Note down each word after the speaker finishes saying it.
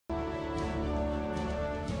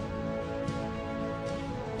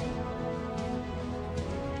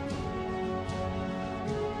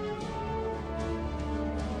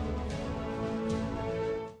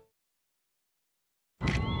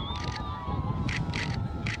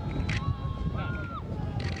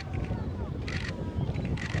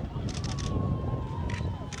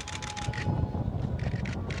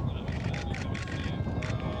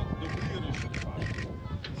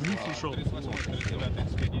пошел.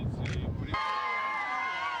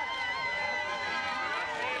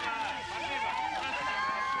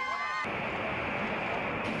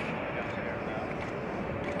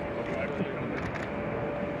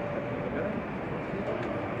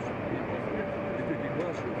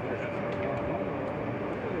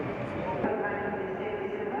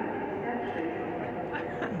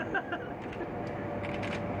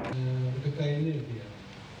 Какая энергия?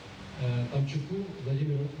 Тамчуку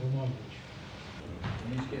Владимир Романович.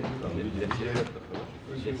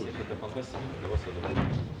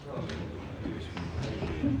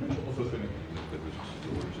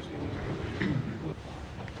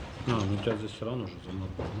 Ну у тебя здесь все равно уже замок.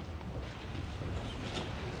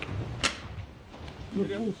 Ну,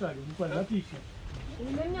 полшага, буквально, отлично.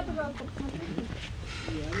 На меня, пожалуйста, посмотрите.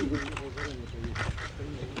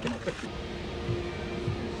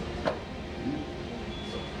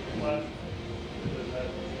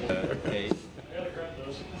 Okay.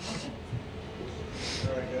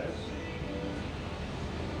 Alright, guys.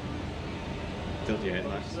 Tilt your head,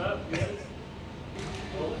 Max. What's up, guys?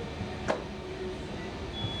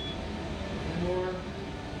 One more.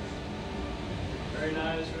 Very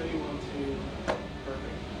nice. Ready? 1, 2.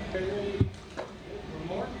 Perfect. Okay, ready? One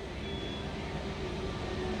more.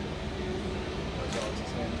 That's all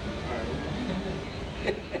it's saying. Alright.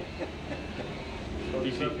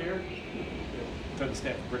 Focus up here. Doesn't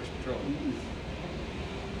stand for British Patrol.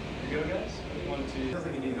 There you go, guys. 1, 2. I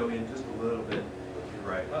think you need to go in just a little bit. You're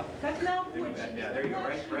right. Как на Yeah, there you go.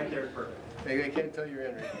 Right there, perfect. Maybe I can't tell you're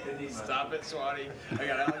in. Stop it, Swati. I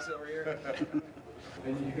got Alex over here.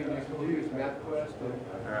 And you can use MapQuest.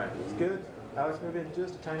 All right. It's good. Alex, move in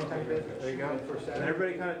just a tiny, tiny bit. There you go. And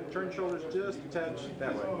everybody kind of turn shoulders just a touch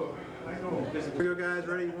that way. Here we go, guys.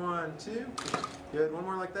 Ready? 1, 2. Good. One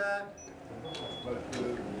more like that.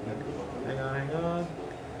 Hang on, hang on.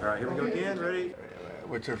 All right, here we go again. Ready?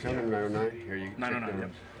 What's our film? 909? Here you 909,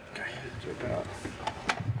 yep. Okay. Check it out.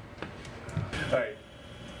 All right.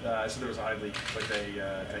 So there was a hide leak, but they it's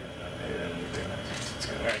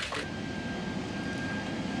good. All right.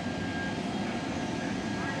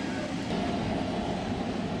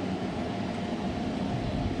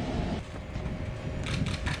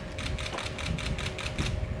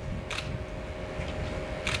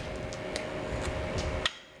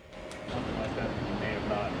 Something like that we may have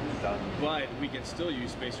not done. But we can still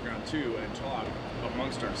use Space Ground 2 and talk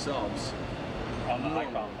amongst ourselves On the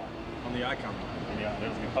icon line. on the icon line. Yeah,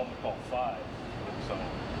 there's a public call 5, so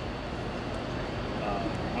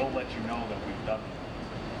we'll let you know that we've done it.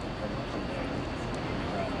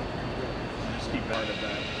 Just keep Part of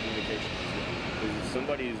that communication. If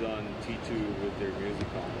somebody's on T2 with their music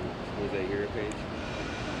on, will they hear a page?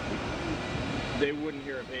 They wouldn't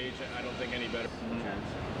hear a page, I don't think, any better.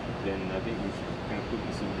 Chance. Then I think we should kind of put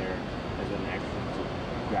this in there as an action to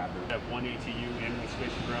grab it. have one ATU in the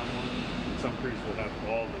Space Ground 1. Some crews will have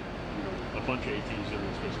all the, a bunch of ATUs in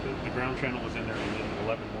the space. The ground channel is in there and then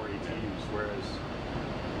 11 more ATUs, whereas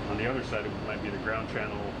on the other side it might be the ground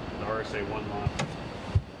channel, the RSA 1 lot.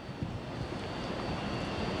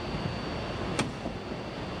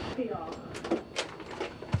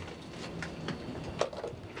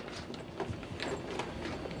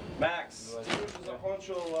 Max,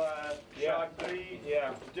 закончил шаг 3,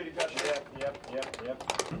 yeah, 4 каши. Yep.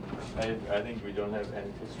 I think we don't have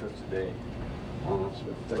any extra today.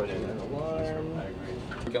 Put in an alarm. I agree.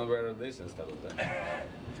 We can wear this instead of that.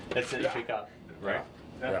 That's it, pick up. Right.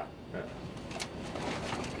 Yeah.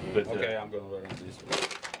 But, Okay, I'm gonna wear this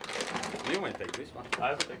one. You might take this one.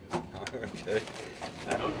 I will take this. Okay.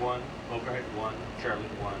 Node 1, overhead 1, Charlie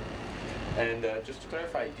 1. And just to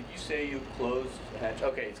clarify, did you say you closed the hatch?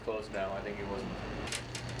 Okay, it's closed now. I think it wasn't.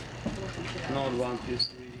 Node 1, P3,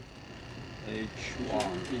 H1.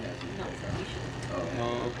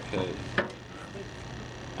 Okay.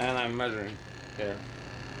 And I'm measuring here.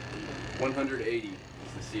 180 is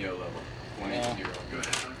the CO level. 180. Go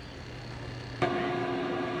ahead.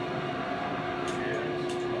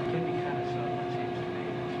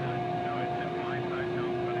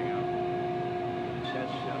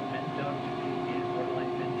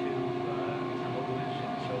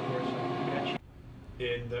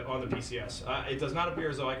 On the PCS. It does not appear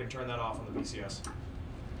as though I can turn that off on the PCS.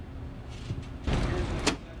 And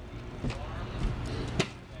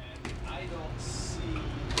I don't see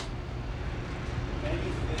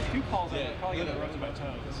anything. A few calls I probably got interrupted by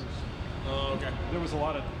tones. Oh, okay. There was a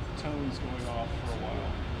lot of tones going off for a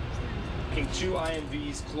while. Ping 2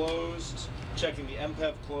 INVs closed, checking the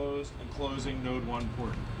MPEV closed, and closing node 1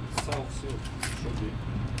 port. South Sioux. Should be.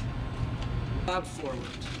 Bob forward.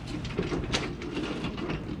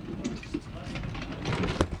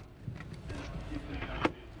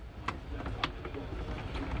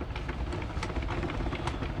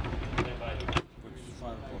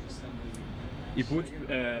 И путь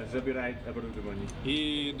забирает оборудование.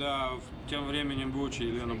 И да, тем временем Буча и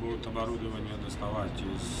Лена будут оборудование доставать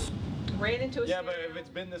из... Ran into a Yeah, but scenario. if it's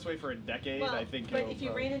been this way for a decade, Well, I think. but it'll if you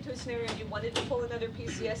probably- ran into a scenario and you wanted to pull another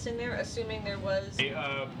PCS in there, assuming there was. Hey,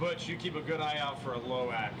 Butch, you keep a good eye out for a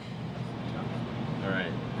low AC. All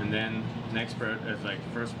right, and then next priority is like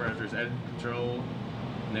first priority is edit control.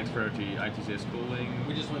 Next priority ITCS cooling.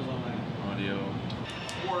 We just went low end. Audio.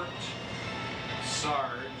 Port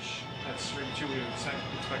Sarge. That's stream 2. We would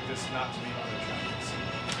expect this not to be on the traffic.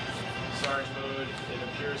 Sarge mode, it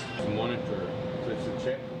appears to be. Monitor. So it's a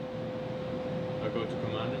check. I'll go to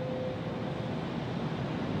commanding.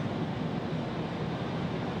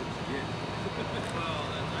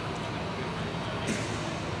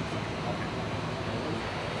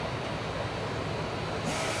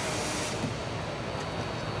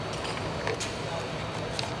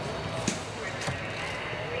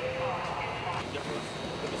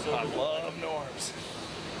 I love norms.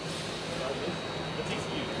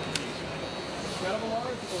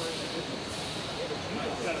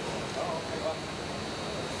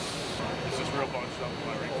 This is real bunched up.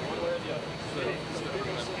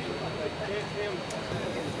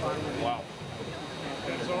 Wow.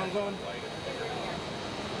 That's what I'm going.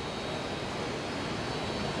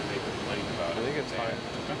 I think it's fine.